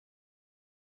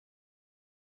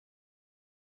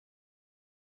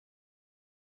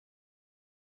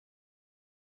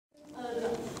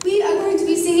We are going to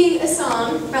be singing a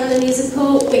song from the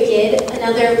musical Wicked,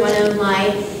 another one of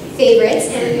my favorites,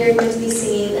 and we are going to be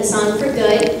singing the song for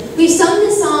good. We've sung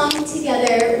this song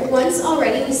together once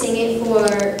already. We sang it for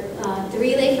the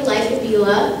Relay for Life at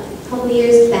Beulah a couple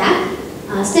years back.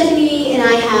 Stephanie and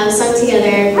I have sung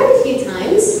together quite a few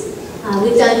times.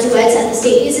 We've done duets at the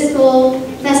State Musical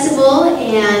Festival,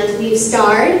 and we've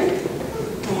starred,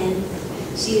 and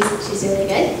she's really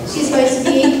good. She's going to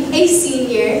be a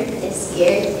senior this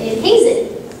year in Hazen.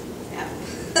 Yeah.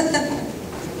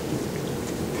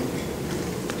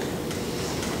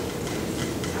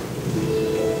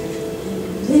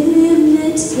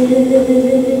 Limited.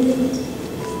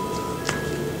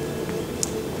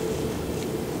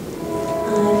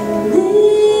 I'm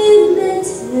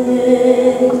limited,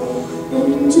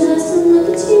 and just to look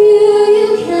at you, you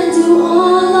can do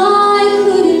all I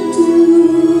couldn't do.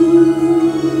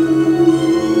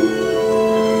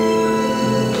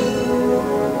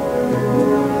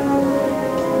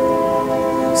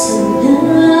 So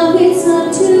now it's up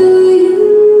to you.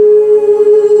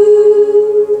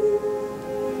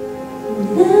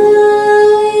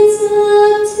 Now it's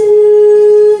up to you.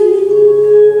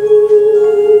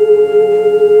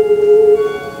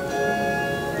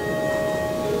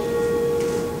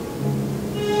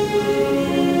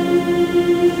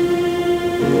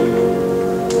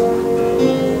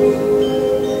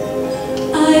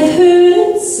 I've heard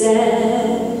it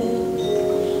said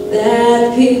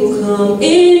that people come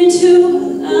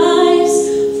into our lives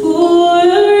for a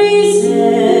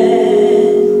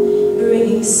reason,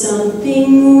 bringing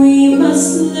something we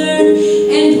must learn,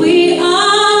 and we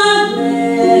are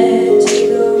led to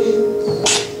those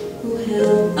who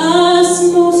help us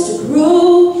most to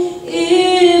grow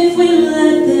if we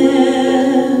let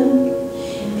them,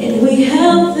 and we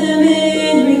help them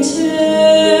in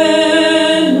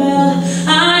return. Well,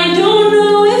 I don't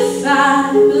know if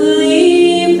I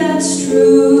believe that's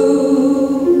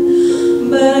true,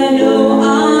 but I know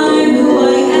I'm who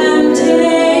I am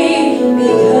today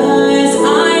because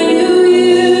I knew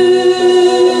you.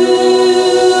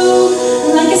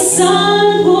 Like a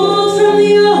sun pulled from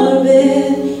the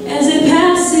orbit as it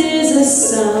passes the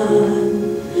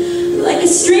sun, like a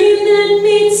stream that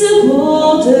meets a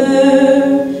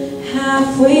boulder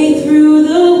halfway through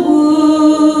the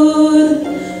wood.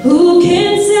 Who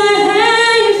can say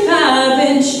if I've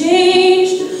been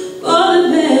changed for the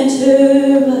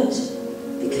better? But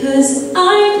because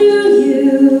I knew you,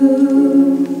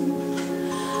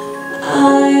 I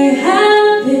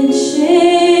have been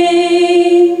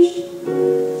changed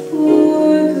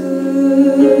for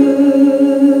good.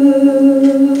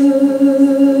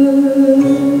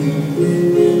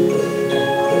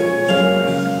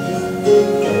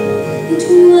 It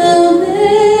will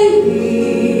maybe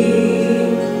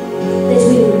that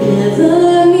we will never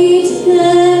meet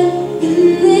again in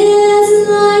this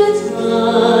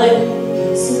lifetime.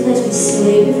 So let me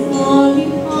say before we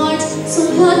part, so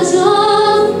much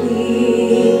of me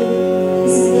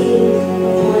is made of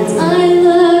what I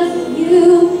learned from you.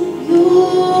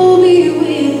 You'll be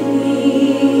with me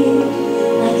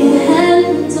like a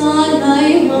hand on my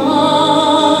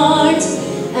heart.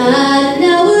 And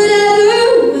now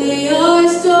whatever way our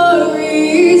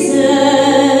stories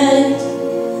end, I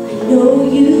know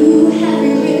you have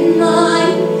rewritten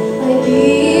mine by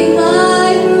being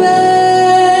my friend.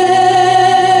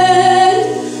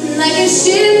 Like a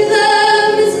ship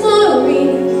that is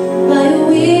mooring by the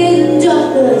wind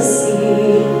of the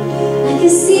sea, like a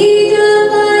seed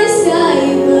by a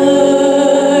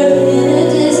skybird in a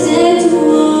distant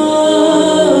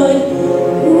wood.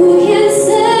 Who can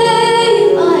say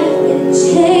if I've been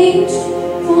changed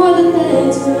for the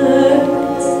better?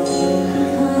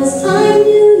 Because I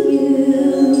knew you,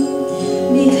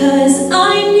 because I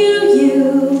knew you,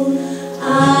 I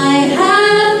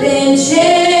have been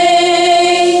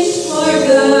changed for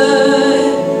good.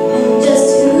 And just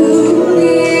to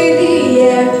breathe the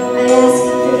air, I ask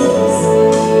forgiveness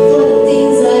for the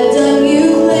things I've done you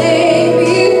played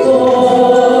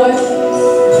before.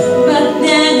 But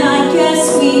then I guess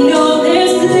we know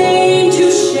there's blame to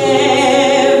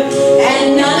share, and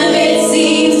none of it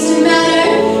seems to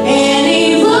matter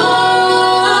anymore.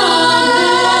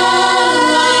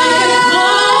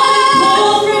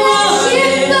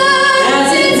 As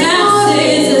it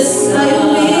passes the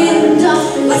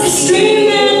sun, like a stream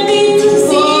that meets a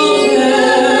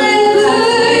boulder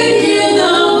halfway through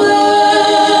the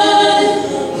wood.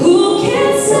 Who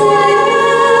can say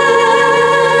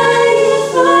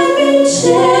if I've been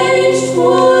changed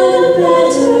for the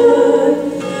better?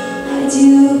 I do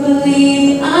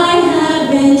believe I have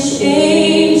been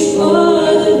changed for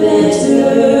the better.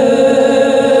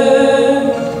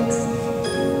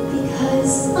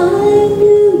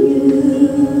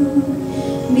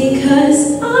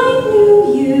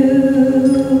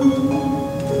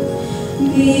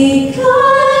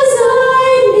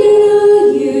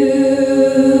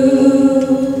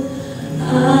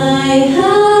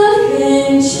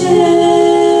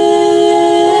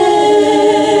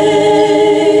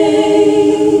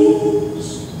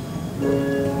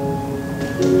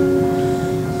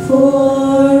 for